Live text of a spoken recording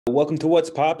Welcome to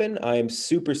What's Poppin'. I am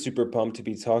super pumped to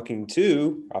be talking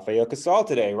to Rafael Casal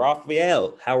today.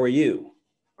 Rafael, how are you?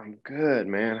 I'm good,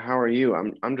 man. How are you?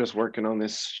 I'm just working on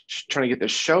this, trying to get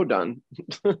this show done.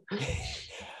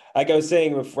 Like I was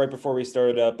saying right before we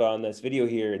started up on this video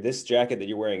here, this jacket that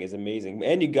you're wearing is amazing.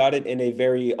 And you got it in a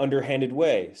very underhanded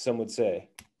way, some would say.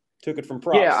 Took it from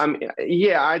Yeah,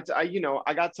 props.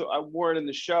 I wore it in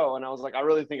the show, and I was like, I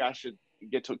really think I should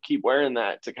get to keep wearing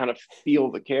that to kind of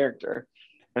feel the character,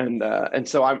 and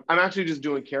so I'm actually just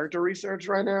doing character research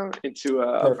right now into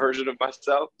a Perfect. version of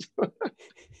myself.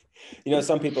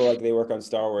 Some people like they work on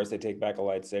Star Wars, they take back a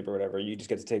lightsaber, or whatever. You just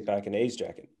get to take back an A's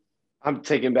jacket. I'm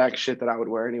taking back shit that I would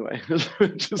wear anyway,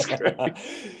 which is great.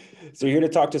 So you're here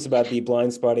to talk to us about the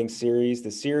Blindspotting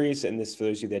series, and this for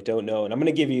those of you that don't know. And I'm going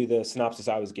to give you the synopsis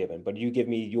I was given, but you give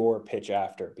me your pitch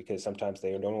after because sometimes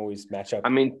they don't always match up I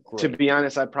mean, to great. be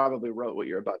honest, I probably wrote what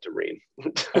you're about to read.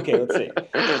 Okay, let's see.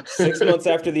 6 months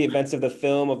after the events of the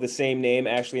film of the same name,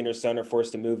 Ashley and her son are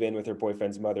forced to move in with her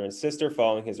boyfriend's mother and sister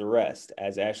following his arrest.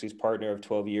 As Ashley's partner of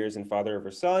 12 years and father of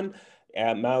her son,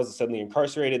 Miles is suddenly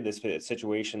incarcerated. This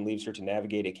situation leaves her to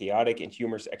navigate a chaotic and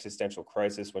humorous existential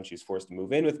crisis when she's forced to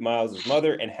move in with Miles's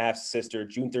mother and half sister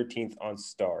June 13th on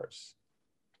Stars.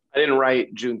 I didn't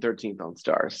write June 13th on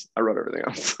Stars. I wrote everything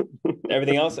else.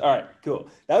 Everything else? All right, cool.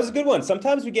 That was a good one.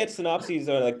 Sometimes we get synopses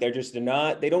that are like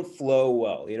they don't flow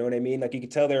well. You know what I mean? Like you could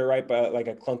tell they're right by like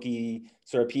a clunky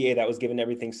sort of PA that was given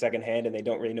everything secondhand and they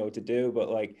don't really know what to do. But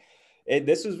like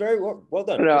this was very well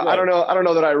done. Good I don't writing. know. I don't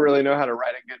know that I really know how to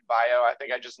write a good bio. I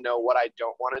think I just know what I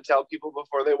don't want to tell people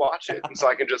before they watch it. And so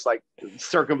I can just like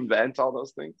circumvent all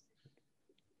those things.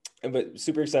 But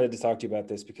super excited to talk to you about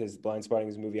this because Blindspotting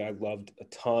is a movie I loved a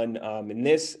ton. In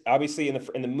this, obviously,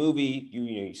 in the movie,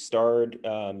 you starred,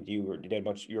 you did a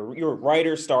bunch. You're a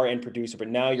writer, star, and producer, but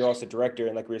now you're also director.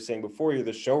 And like we were saying before, you're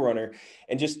the showrunner,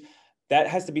 and just that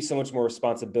has to be so much more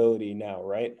responsibility now,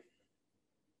 right?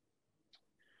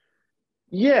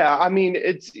 Yeah, I mean,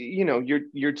 it's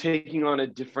you're taking on a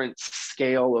different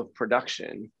scale of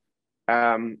production.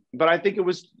 But I think it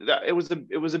was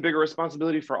a bigger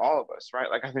responsibility for all of us, right?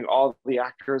 Like I think all the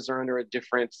actors are under a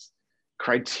different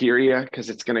criteria because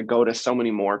it's going to go to so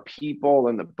many more people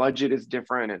and the budget is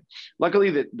different. And luckily,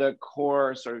 the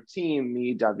core sort of team,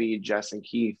 me, David, Jess, and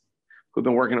Keith, who've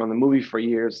been working on the movie for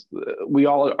years, we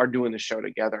all are doing the show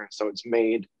together. So it's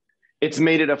made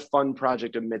it a fun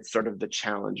project amidst sort of the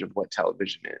challenge of what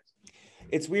television is.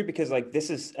 It's weird because like this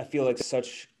is I feel like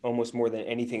such almost more than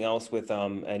anything else with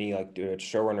any like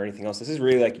showrun or anything else. This is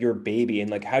really like your baby, and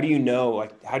like how do you know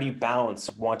like how do you balance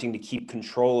wanting to keep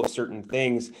control of certain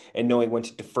things and knowing when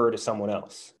to defer to someone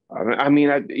else? I mean,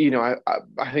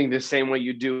 I think the same way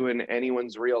you do in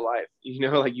anyone's real life,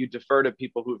 like you defer to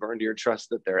people who've earned your trust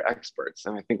that they're experts.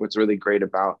 And I think what's really great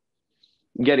about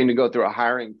getting to go through a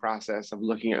hiring process of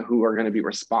looking at who are going to be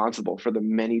responsible for the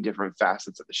many different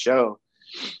facets of the show,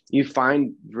 you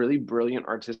find really brilliant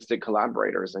artistic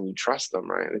collaborators and you trust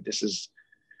them, right? This is,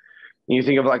 you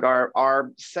think of like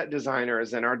our set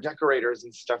designers and our decorators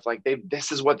and stuff, like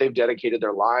this is what they've dedicated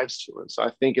their lives to. And so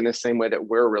I think in the same way that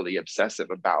we're really obsessive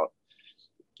about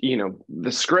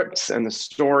the scripts and the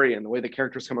story and the way the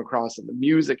characters come across and the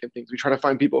music and things, we try to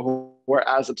find people who are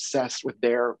as obsessed with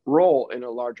their role in a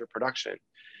larger production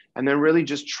and then really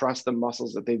just trust the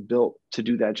muscles that they've built to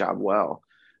do that job well.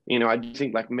 I do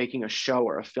think like making a show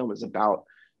or a film is about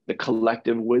the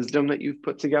collective wisdom that you've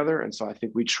put together. And so I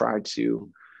think we try to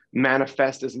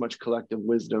manifest as much collective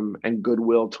wisdom and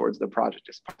goodwill towards the project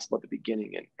as possible at the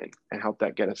beginning and help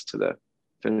that get us to the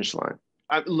finish line.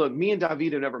 Look, me and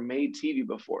David have never made TV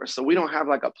before, so we don't have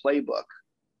like a playbook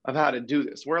of how to do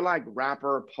this. We're like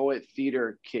rapper, poet,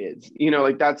 theater kids,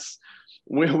 like that's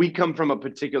where we come from, a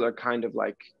particular kind of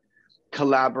like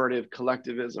collaborative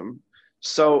collectivism.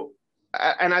 So,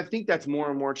 and I think that's more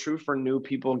and more true for new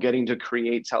people getting to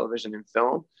create television and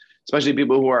film, especially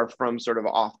people who are from sort of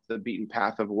off the beaten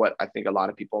path of what I think a lot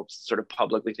of people sort of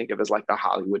publicly think of as like the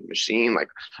Hollywood machine. Like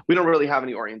we don't really have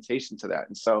any orientation to that.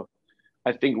 And so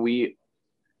I think we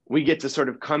get to sort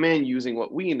of come in using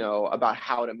what we know about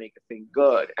how to make a thing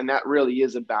good. And that really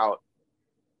is about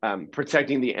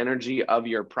protecting the energy of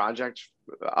your project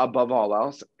above all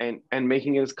else and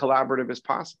making it as collaborative as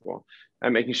possible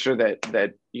and making sure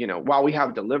that while we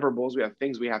have deliverables, we have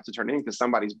things we have to turn in because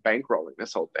somebody's bankrolling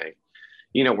this whole thing.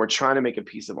 We're trying to make a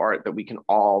piece of art that we can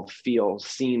all feel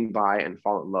seen by and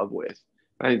fall in love with.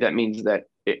 I think that means that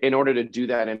in order to do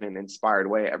that in an inspired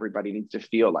way, everybody needs to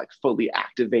feel like fully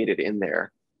activated in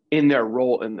their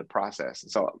role in the process.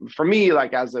 And so for me,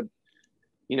 like as the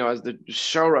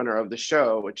showrunner of the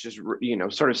show, which is,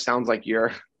 sort of sounds like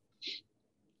you're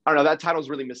I don't know, that title's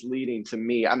really misleading to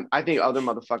me. I think other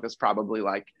motherfuckers probably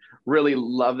like really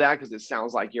love that because it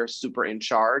sounds like you're super in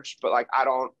charge, but like I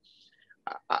don't.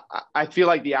 I feel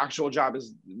like the actual job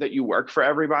is that you work for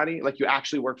everybody, like you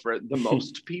actually work for the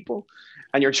most people,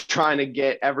 and you're trying to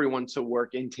get everyone to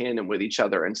work in tandem with each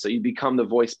other. And so you become the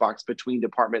voice box between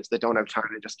departments that don't have time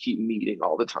to just keep meeting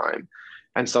all the time.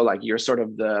 And so like you're sort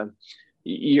of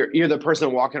you're the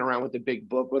person walking around with the big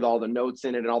book with all the notes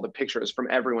in it and all the pictures from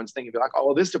everyone's thing. You'd be like, oh,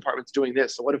 well, this department's doing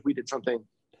this. So what if we did something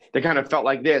that kind of felt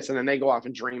like this? And then they go off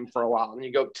and dream for a while. And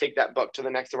you go take that book to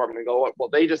the next department and go, well,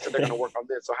 they just said they're going to work on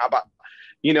this. So how about,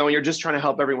 and you're just trying to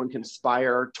help everyone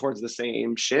conspire towards the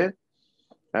same shit.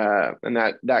 And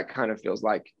that kind of feels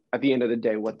like at the end of the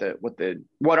day,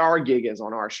 what our gig is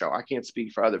on our show. I can't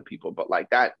speak for other people, but like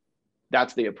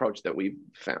that's the approach that we've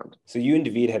found. So you and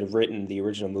David had written the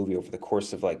original movie over the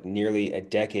course of like nearly a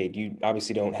decade. You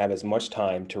obviously don't have as much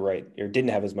time to write, or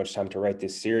didn't have as much time to write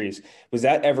this series. Was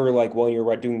that ever like while you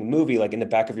were doing the movie, like in the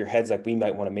back of your heads, like we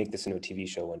might want to make this into a TV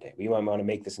show one day. We might want to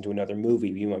make this into another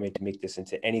movie. We might to make this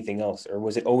into anything else. Or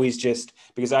was it always just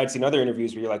because I'd seen other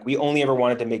interviews where you're like, we only ever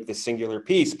wanted to make this singular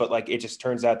piece, but like it just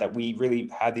turns out that we really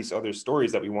had these other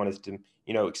stories that we wanted to,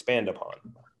 expand upon.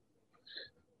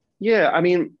 Yeah, I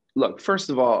mean, look, first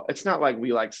of all, it's not like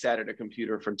we like sat at a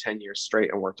computer for 10 years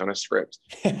straight and worked on a script.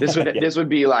 This would Yeah. this would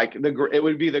be like it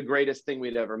would be the greatest thing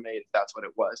we'd ever made if that's what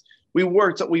it was. We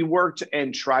worked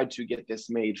and tried to get this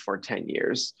made for 10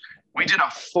 years. We did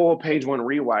a full page one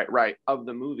rewrite of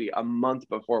the movie a month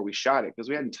before we shot it because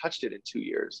we hadn't touched it in 2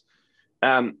 years.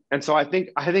 And so I think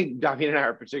David and I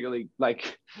are particularly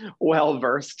like well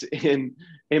versed in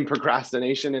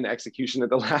procrastination and execution at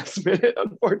the last minute,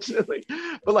 unfortunately.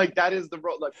 But like that is the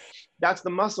role, like that's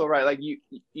the muscle, right? Like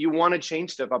you want to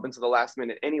change stuff up into the last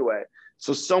minute anyway.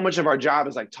 So much of our job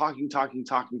is like talking,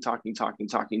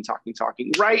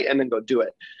 right, and then go do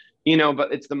it,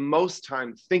 But it's the most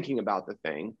time thinking about the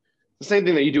thing. The same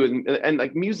thing that you do, and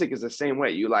like music is the same way.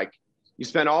 You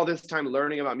spend all this time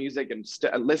learning about music and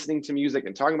listening to music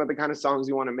and talking about the kind of songs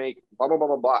you want to make, blah, blah, blah,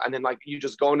 blah, blah. And then like you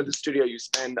just go into the studio, you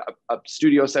spend a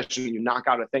studio session, you knock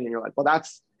out a thing and you're like, well,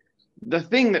 that's the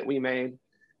thing that we made.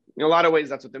 In a lot of ways,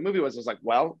 that's what the movie was. It was like,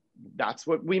 well, that's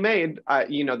what we made.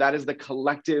 That is the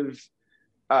collective,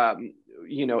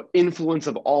 influence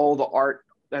of all the art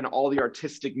and all the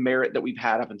artistic merit that we've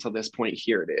had up until this point.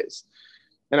 Here it is.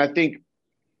 And I think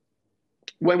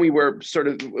when we were sort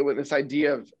of with this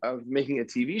idea of making a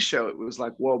TV show, it was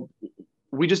like, well,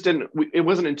 we just it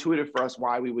wasn't intuitive for us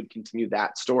why we would continue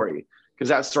that story because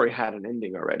that story had an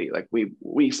ending already. Like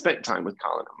we spent time with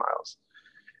Colin and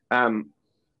Miles.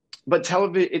 But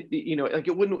television, like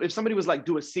it wouldn't, if somebody was like,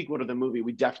 do a sequel to the movie,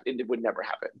 it would never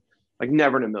happen. Like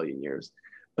never in a million years.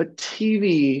 But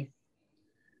TV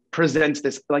presents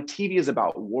this, like TV is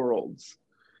about worlds.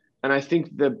 And I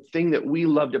think the thing that we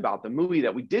loved about the movie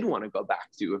that we did want to go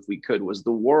back to if we could was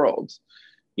the world,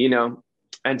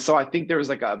 And so I think there was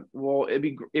like it'd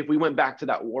be, if we went back to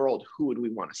that world, who would we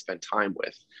want to spend time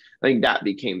with? I think that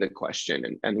became the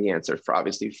question. And the answer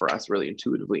obviously for us really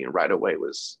intuitively and right away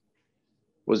was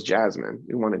Jasmine.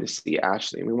 We wanted to see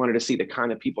Ashley, and we wanted to see the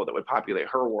kind of people that would populate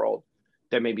her world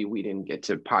that maybe we didn't get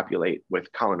to populate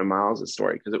with Colin and Miles'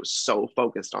 story because it was so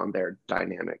focused on their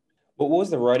dynamic. What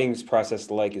was the writing process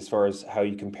like as far as how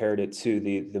you compared it to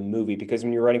the movie? Because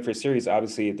when you're writing for a series,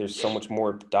 obviously there's so much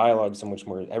more dialogue, so much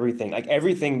more everything. Like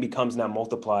everything becomes now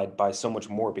multiplied by so much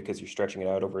more because you're stretching it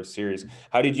out over a series.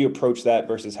 How did you approach that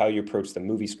versus how you approach the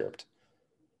movie script?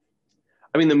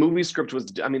 I mean,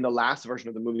 the last version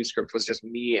of the movie script was just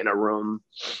me in a room,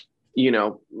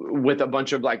 with a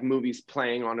bunch of like movies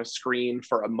playing on a screen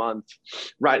for a month,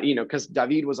 right? Because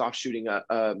David was off shooting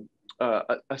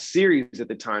a series at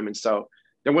the time. And so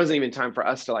there wasn't even time for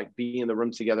us to like be in the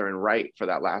room together and write for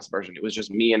that last version. It was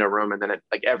just me in a room. And then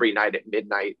like every night at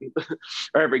midnight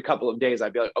or every couple of days,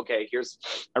 I'd be like, okay,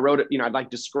 I wrote it, I'd like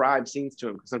describe scenes to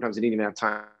him because sometimes I didn't even have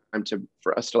time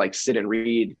for us to like sit and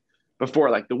read before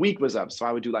like the week was up. So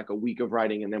I would do like a week of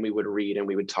writing and then we would read and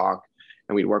we would talk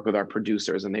and we'd work with our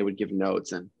producers and they would give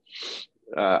notes. And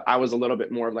I was a little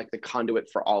bit more of like the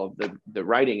conduit for all of the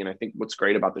writing. And I think what's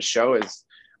great about the show is,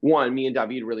 one, me and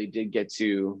David really did get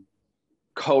to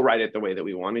co-write it the way that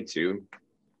we wanted to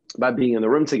by being in the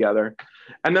room together.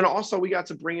 And then also we got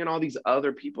to bring in all these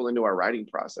other people into our writing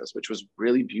process, which was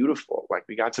really beautiful. Like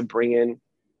we got to bring in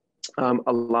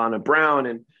Alana Brown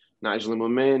and Nigel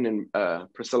Moomin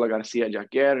and Priscilla Garcia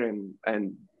Jaquer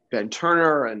and Ben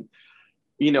Turner and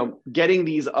getting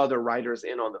these other writers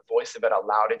in on the voice of it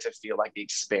allowed it to feel like the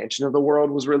expansion of the world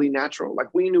was really natural.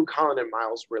 Like we knew Colin and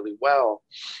Miles really well,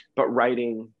 but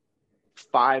writing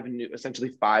essentially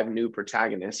five new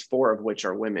protagonists, four of which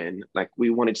are women. Like, we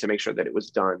wanted to make sure that it was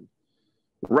done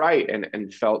right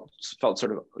and felt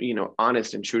sort of, you know,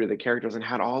 honest and true to the characters, and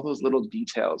had all those little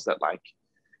details that, like,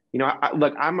 you know,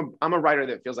 look, I'm a writer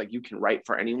that feels like you can write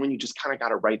for anyone. You just kind of got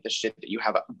to write the shit that you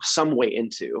have some way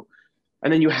into.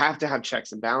 And then you have to have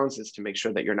checks and balances to make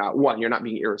sure that you're not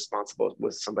being irresponsible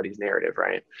with somebody's narrative,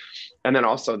 right? And then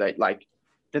also that, like,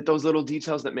 that those little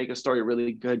details that make a story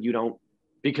really good, you don't,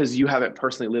 because you haven't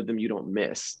personally lived them, you don't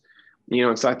miss. You know,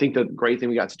 and so I think the great thing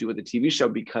we got to do with the TV show,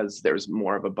 because there's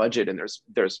more of a budget and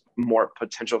there's more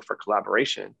potential for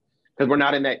collaboration, because we're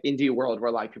not in that indie world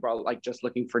where, like, people are, like, just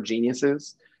looking for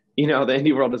geniuses. You know, the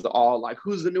indie world is all like,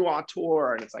 who's the new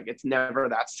auteur? And it's like, it's never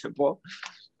that simple.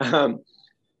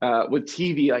 With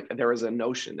TV, like, there is a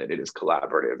notion that it is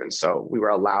collaborative. And so we were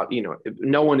allowed, you know,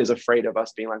 no one is afraid of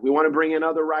us being like, we want to bring in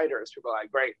other writers. People are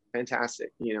like, great,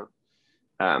 fantastic, you know.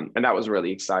 And that was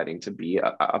really exciting to be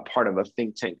a part of a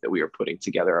think tank that we were putting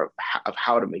together of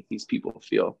how to make these people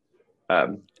feel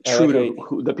true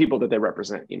to the people that they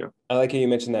represent, you know. I like how you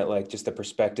mentioned that, like, just the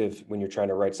perspective when you're trying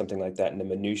to write something like that and the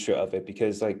minutia of it,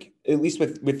 because, like, at least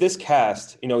with this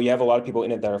cast, you know, you have a lot of people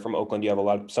in it that are from Oakland. You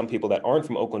have some people that aren't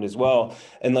from Oakland as well.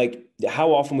 And, like,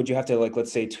 how often would you have to, like,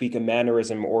 let's say, tweak a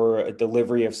mannerism or a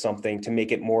delivery of something to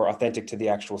make it more authentic to the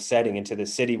actual setting and to the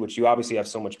city, which you obviously have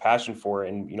so much passion for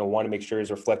and, you know, want to make sure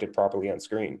is reflected properly on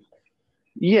screen?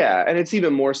 Yeah, and it's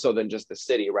even more so than just the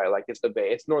city, right? Like, it's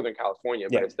Northern California,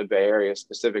 but it's the Bay Area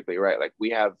specifically, right? Like,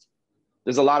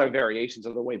 there's a lot of variations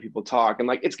of the way people talk, and,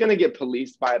 like, it's going to get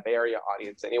policed by a Bay Area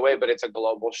audience anyway, but it's a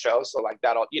global show. So, like,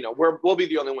 that'll, you know, we'll be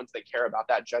the only ones that care about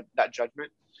that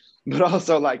judgment. But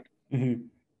also, like,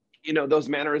 you know, those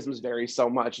mannerisms vary so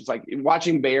much. It's like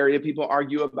watching Bay Area people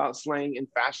argue about slang and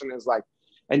fashion is like,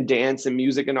 and dance and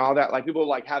music and all that. Like, people,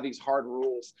 like, have these hard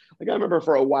rules. Like, I remember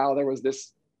for a while there was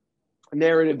this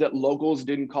narrative that locals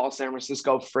didn't call San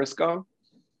Francisco Frisco.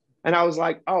 And I was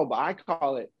like, oh, but I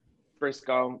call it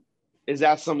Frisco. Is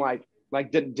that some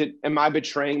am I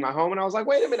betraying my home? And I was like,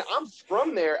 wait a minute, I'm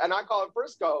from there and I call it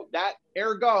Frisco. That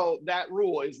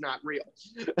rule is not real.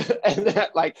 And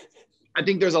that, like, I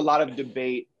think there's a lot of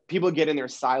debate. People get in their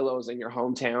silos in your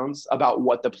hometowns about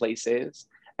what the place is,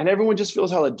 and everyone just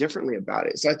feels hella differently about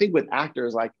it. So I think with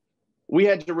actors, like, we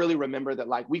had to really remember that,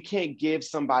 like, we can't give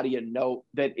somebody a note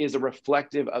that is a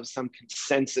reflective of some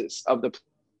consensus of the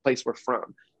place we're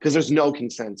from, because there's no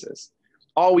consensus.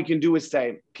 All we can do is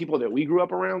say people that we grew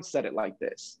up around said it like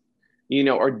this, you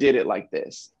know, or did it like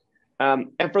this.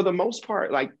 And for the most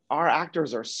part, like, our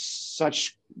actors are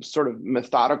such sort of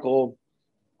methodical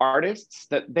artists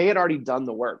that they had already done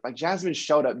the work. Like, Jasmine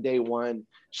showed up day one.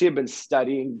 She had been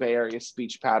studying Bay Area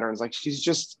speech patterns. Like, she's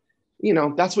just, you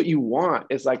know, that's what you want.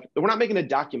 It's like, we're not making a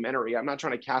documentary. I'm not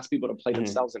trying to cast people to play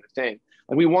themselves in a thing.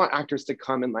 Like, we want actors to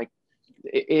come and, like,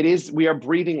 we are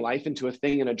breathing life into a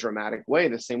thing in a dramatic way,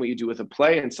 the same way you do with a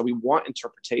play. And so we want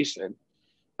interpretation.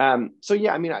 So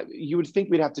yeah, I mean, you would think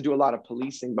we'd have to do a lot of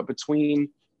policing, but between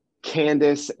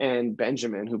Candace and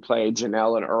Benjamin, who play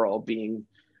Janelle and Earl, being,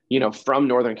 you know, from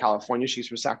Northern California, she's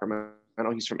from Sacramento,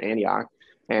 he's from Antioch.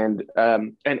 And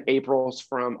April's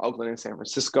from Oakland and San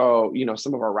Francisco. You know,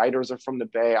 some of our writers are from the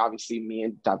Bay. Obviously, me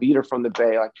and David are from the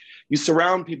Bay. Like, you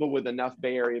surround people with enough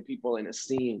Bay Area people in a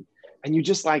scene, and you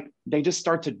just, like, they just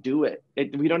start to do it.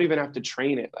 We don't even have to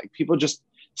train it. Like, people just,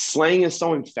 slang is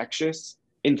so infectious.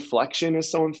 Inflection is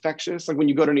so infectious. Like, when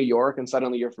you go to New York and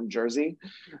suddenly you're from Jersey,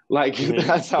 like,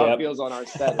 that's how it feels on our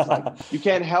set. It's like, you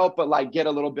can't help but, like, get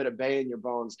a little bit of Bay in your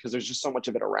bones because there's just so much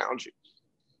of it around you.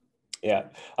 Yeah,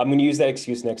 I'm going to use that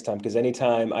excuse next time, because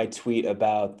anytime I tweet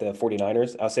about the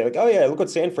 49ers, I'll say, like, oh yeah, look what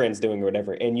San Fran's doing or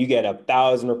whatever. And you get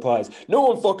 1,000 replies. No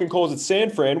one fucking calls it San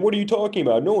Fran. What are you talking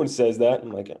about? No one says that. I'm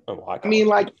like, oh, well, I mean,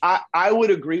 like, I would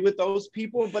agree with those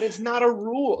people, but it's not a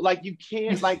rule. Like, you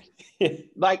can't, like,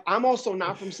 like, I'm also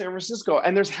not from San Francisco,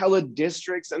 and there's hella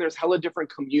districts and there's hella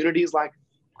different communities. Like,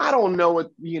 I don't know what,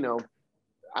 you know,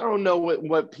 I don't know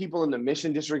what people in the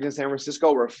Mission District in San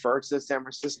Francisco refer to San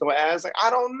Francisco as. Like, I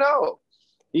don't know.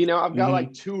 You know, I've got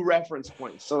like 2 reference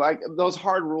points. So, like, those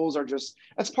hard rules are just,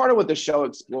 that's part of what the show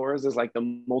explores, is like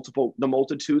the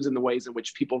multitudes and the ways in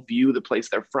which people view the place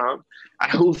they're from,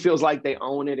 who feels like they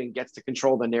own it and gets to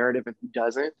control the narrative and who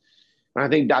doesn't. And I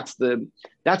think that's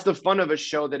the fun of a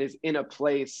show that is in a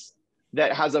place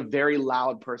that has a very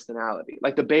loud personality.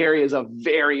 Like, the Bay Area is a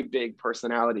very big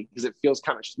personality because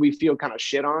we feel kind of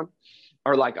shit on,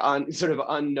 or like sort of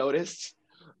unnoticed.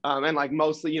 And like,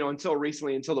 mostly, you know, until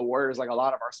recently, until the Warriors, like, a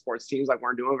lot of our sports teams, like,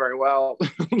 weren't doing very well.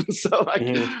 So, like,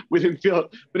 we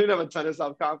didn't have a ton of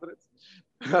self-confidence.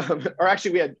 Or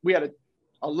actually we had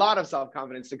a lot of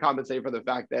self-confidence to compensate for the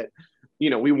fact that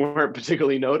we weren't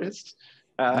particularly noticed.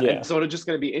 Yeah. And so it's just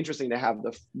going to be interesting to have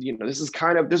this is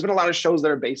kind of, there's been a lot of shows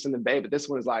that are based in the Bay, but this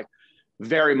one is like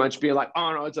very much being like,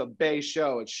 oh no, it's a Bay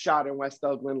show. It's shot in West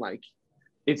Oakland. Like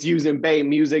it's using Bay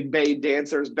music, Bay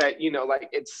dancers, Bay, like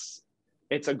it's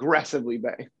aggressively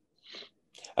Bay.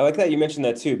 I like that you mentioned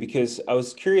that too, because I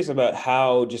was curious about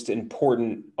how just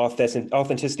important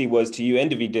authenticity was to you and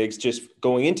to V Diggs just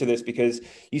going into this, because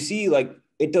you see, like,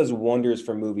 it does wonders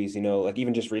for movies, like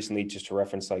even just recently, just to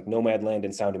reference like Nomadland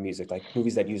and Sound of Music, like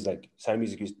movies that use like Sound of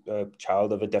Music used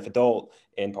Child of a Deaf Adult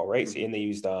and Paul Raci, and they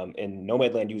used in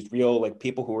Nomadland used real like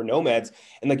people who were nomads,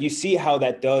 and like you see how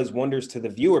that does wonders to the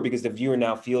viewer, because the viewer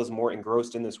now feels more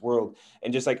engrossed in this world.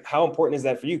 And just like how important is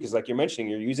that for you? Because like you're mentioning,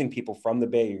 you're using people from the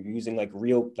Bay, you're using like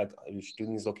real, like you're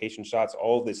doing these location shots,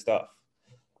 all of this stuff.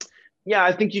 Yeah,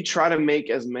 I think you try to make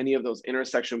as many of those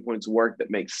intersection points work that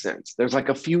makes sense. There's like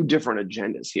a few different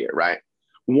agendas here, right?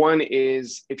 One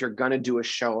is, if you're going to do a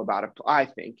show about it, I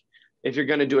think if you're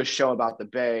going to do a show about the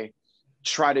Bay,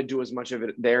 try to do as much of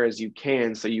it there as you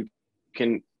can, so you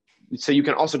can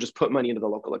also just put money into the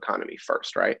local economy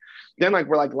first, right? Then like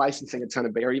we're like licensing a ton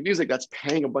of Bay Area music that's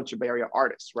paying a bunch of Bay Area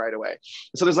artists right away.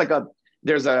 So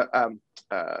there's a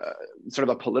sort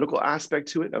of a political aspect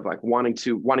to it, of like wanting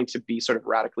to be sort of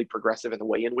radically progressive in the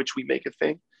way in which we make a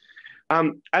thing.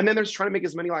 And then there's trying to make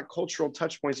as many like cultural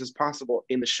touch points as possible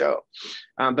in the show.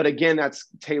 But again, that's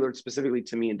tailored specifically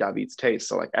to me and David's taste.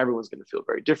 So like everyone's going to feel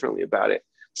very differently about it.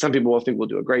 Some people will think we'll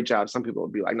do a great job. Some people will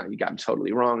be like, no, you got it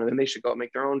totally wrong. And then they should go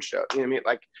make their own show. You know what I mean?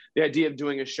 Like the idea of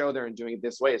doing a show there and doing it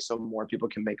this way is so more people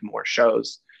can make more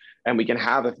shows, and we can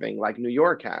have a thing like New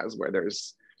York has, where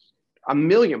there's a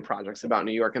million projects about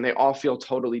New York and they all feel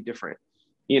totally different,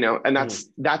 and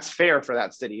that's fair for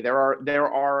that city. There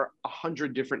are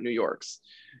 100 different New Yorks,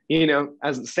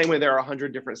 as the same way there are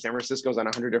 100 different San Franciscos and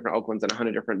 100 different Oaklands and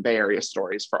 100 different Bay Area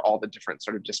stories for all the different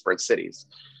sort of disparate cities.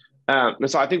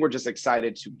 And so I think we're just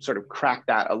excited to sort of crack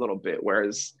that a little bit.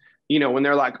 Whereas, when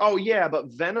they're like, oh yeah, but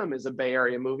Venom is a Bay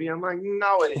Area movie, I'm like,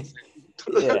 no, it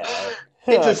isn't. Yeah.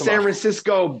 It's a San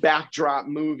Francisco backdrop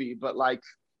movie, but like,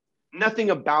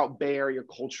 nothing about Bay Area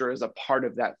culture is a part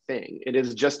of that thing. It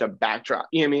is just a backdrop.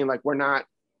 You know what I mean? Like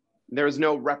there's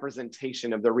no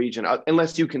representation of the region,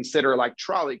 unless you consider like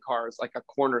trolley cars like a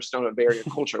cornerstone of Bay Area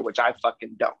culture, which I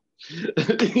fucking don't.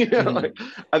 Like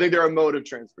I think they're a mode of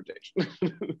transportation.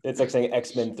 It's like saying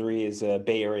X-Men 3 is a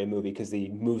Bay Area movie because he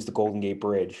moves the Golden Gate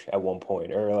Bridge at one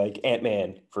point, or like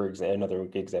Ant-Man, for example, another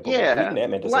example. Yeah, even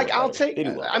Ant-Man does like I'll take.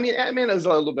 I mean, Ant-Man is a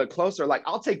little bit closer. Like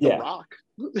I'll take The Rock.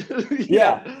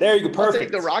 Yeah, there you go. Perfect. I'll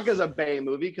take The Rock as a Bay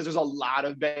movie because there's a lot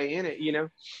of Bay in it,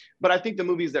 But I think the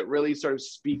movies that really sort of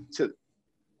speak to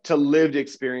lived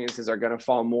experiences are going to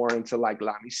fall more into like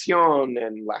La Mission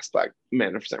and Last Black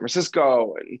Man of San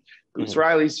Francisco and Bruce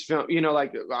Riley's film,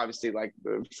 like obviously like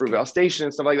the Fruitvale Station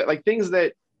and stuff like that, like things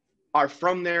that are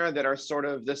from there that are sort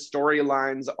of, the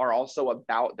storylines are also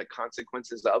about the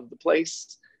consequences of the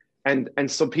place. And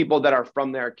so people that are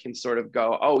from there can sort of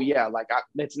go, oh yeah, like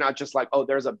it's not just like, oh,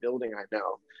 there's a building I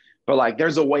know, but like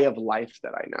there's a way of life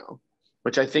that I know,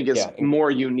 which I think is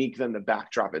more unique than the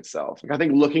backdrop itself. Like I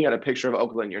think looking at a picture of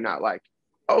Oakland, you're not like,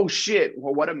 oh shit,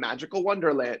 well, what a magical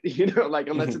wonderland, like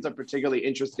unless it's a particularly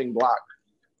interesting block,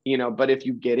 but if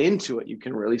you get into it, you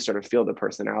can really sort of feel the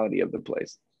personality of the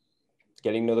place.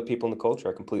 Getting to know the people in the culture.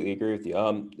 I completely agree with you.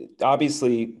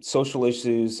 Obviously, social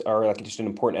issues are like just an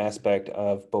important aspect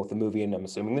of both the movie and I'm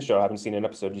assuming the show. I haven't seen an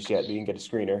episode just yet, but you can get a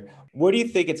screener. What do you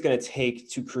think it's going to take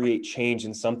to create change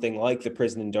in something like the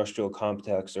prison industrial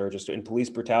complex, or just in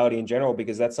police brutality in general?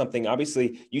 Because that's something,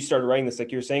 obviously, you started writing this,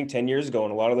 like you were saying, 10 years ago,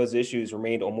 and a lot of those issues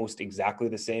remained almost exactly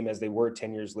the same as they were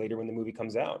 10 years later when the movie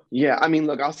comes out. Yeah, I mean,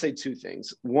 look, I'll say two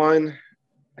things. One,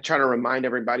 I try to remind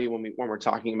everybody when we're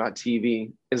talking about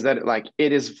TV is that like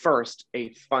it is first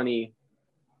a funny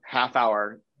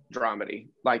half-hour dramedy.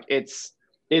 Like it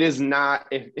is not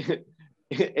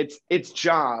its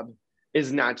job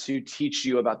is not to teach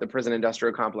you about the prison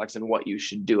industrial complex and what you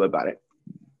should do about it.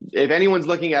 If anyone's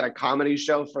looking at a comedy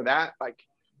show for that, like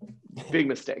big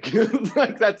mistake.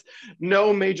 Like that's,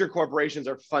 no major corporations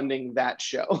are funding that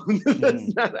show.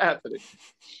 That's not happening.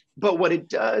 But what it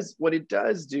does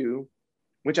do,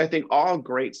 which I think all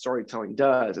great storytelling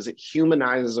does, is it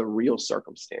humanizes a real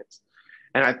circumstance.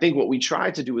 And I think what we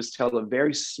try to do is tell a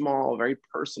very small, very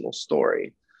personal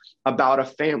story about a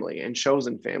family and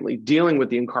chosen family dealing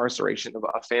with the incarceration of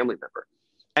a family member,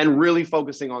 and really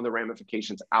focusing on the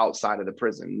ramifications outside of the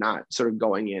prison, not sort of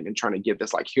going in and trying to give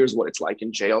this like, here's what it's like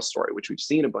in jail story, which we've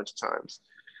seen a bunch of times.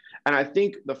 And I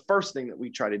think the first thing that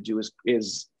we try to do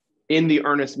is in the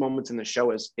earnest moments in the show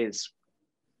is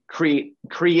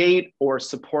create or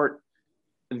support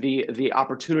the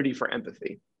opportunity for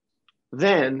empathy.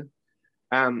 Then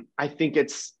I think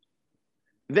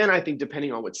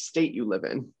depending on what state you live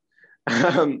in,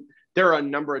 there are a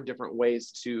number of different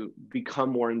ways to become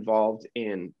more involved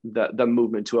in the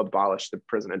movement to abolish the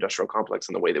prison industrial complex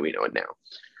in the way that we know it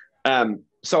now.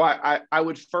 So I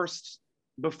would first,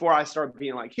 before I start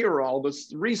being like, here are all the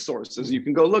resources you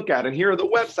can go look at, and here are the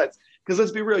websites, because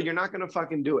let's be real, you're not going to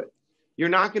fucking do it. You're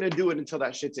not going to do it until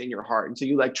that shit's in your heart, until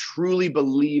you like truly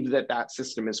believe that that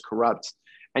system is corrupt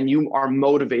and you are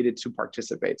motivated to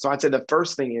participate. So I'd say the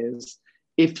first thing is,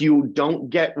 if you don't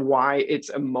get why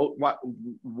it's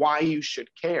why you should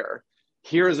care,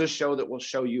 here is a show that will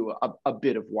show you a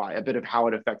bit of why, a bit of how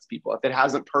it affects people, if it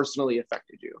hasn't personally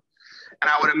affected you. And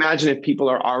I would imagine if people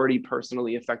are already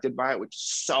personally affected by it, which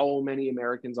so many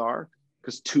Americans are,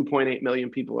 because 2.8 million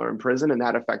people are in prison, and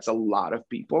that affects a lot of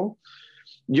people,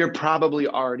 you're probably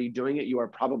already doing it. You are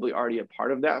probably already a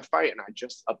part of that fight. And I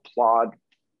just applaud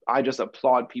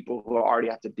people who already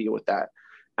have to deal with that.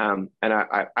 And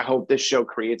I hope this show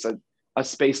creates a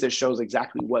space that shows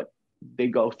exactly what they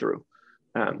go through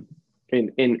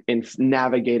in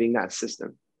navigating that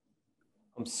system.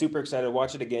 I'm super excited to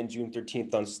watch it again, June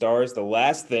 13th on Stars. The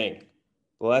last thing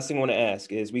I want to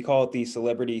ask is, we call it the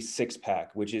Celebrity Six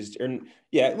Pack, which is,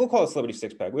 we'll call it Celebrity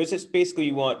Six Pack, which is basically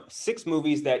you want 6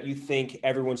 movies that you think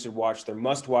everyone should watch. They're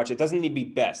must watch. It doesn't need to be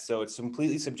best, so it's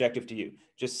completely subjective to you.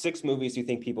 Just 6 movies you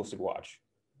think people should watch.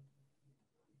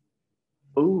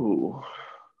 Ooh.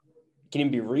 It can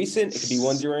even be recent. It could be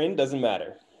ones you're in. Doesn't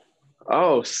matter.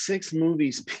 Oh, 6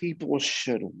 movies people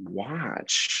should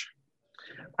watch.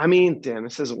 I mean, damn,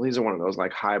 these are one of those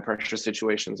like high pressure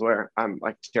situations where I'm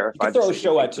like terrified. You can throw a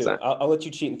show out too. I'll let you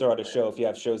cheat and throw out a show if you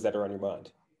have shows that are on your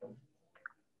mind.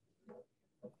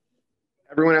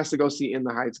 Everyone has to go see In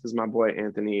the Heights because my boy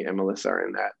Anthony and Melissa are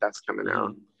in that. That's coming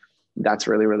out. That's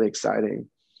really, really exciting.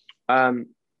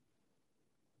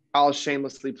 I'll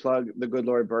shamelessly plug The Good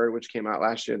Lord Bird, which came out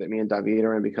last year, that me and David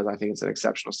are in, because I think it's an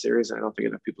exceptional series and I don't think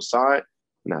enough people saw it.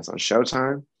 And that's on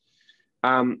Showtime.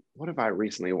 What have I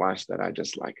recently watched that I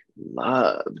just like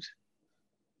loved?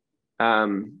 I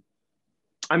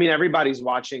mean, everybody's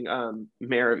watching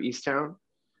Mayor of Easttown.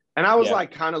 And I was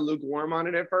like kind of lukewarm on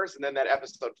it at first. And then that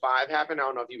episode 5 happened. I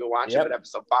don't know if you've been watching it, but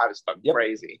episode 5 is fucking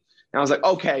crazy. And I was like,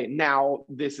 okay, now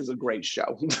this is a great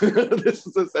show. This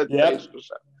is a sensational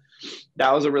show.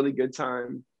 That was a really good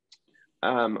time.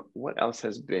 What else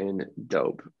has been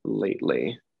dope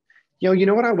lately? Yo, you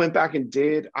know what I went back and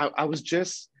did? I was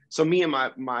just, so me and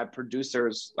my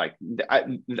producers, like,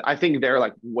 I think they're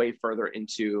like way further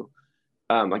into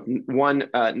like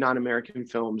non-American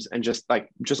films and just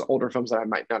older films that I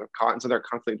might not have caught. And so they're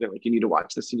constantly like, you need to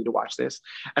watch this, you need to watch this.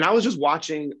 And I was just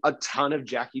watching a ton of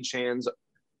Jackie Chan's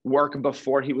work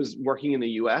before he was working in the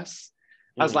US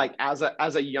as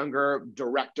a younger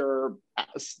director,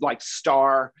 like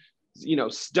star, you know,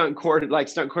 stunt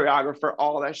choreographer,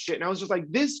 all that shit. And I was just like,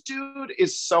 this dude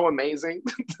is so amazing.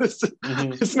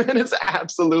 This man is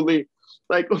absolutely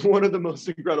like one of the most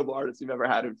incredible artists you've ever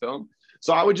had in film.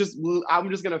 So I'm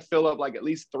just going to fill up like at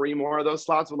least 3 more of those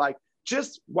slots with like,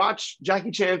 just watch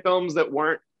Jackie Chan films that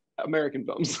weren't American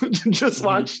films. Just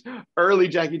watch early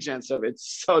Jackie Chan stuff.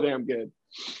 It's so damn good.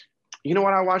 You know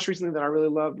what I watched recently that I really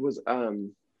loved was,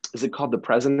 is it called The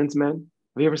President's Men?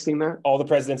 Have you ever seen that? All the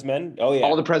President's Men? Oh, yeah.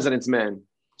 All the President's Men.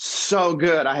 So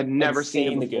good. I had never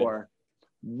seen it before.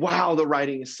 Wow, the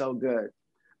writing is so good.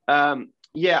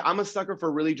 Yeah, I'm a sucker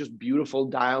for really just beautiful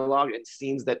dialogue and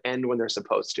scenes that end when they're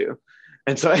supposed to.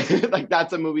 And so like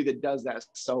that's a movie that does that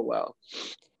so well.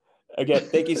 Again,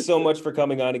 thank you so much for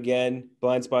coming on again.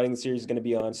 Blindspotting, the series is going to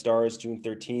be on Stars June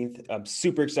 13th. I'm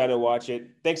super excited to watch it.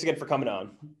 Thanks again for coming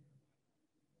on.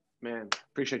 Man,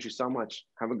 appreciate you so much.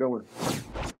 Have a good one.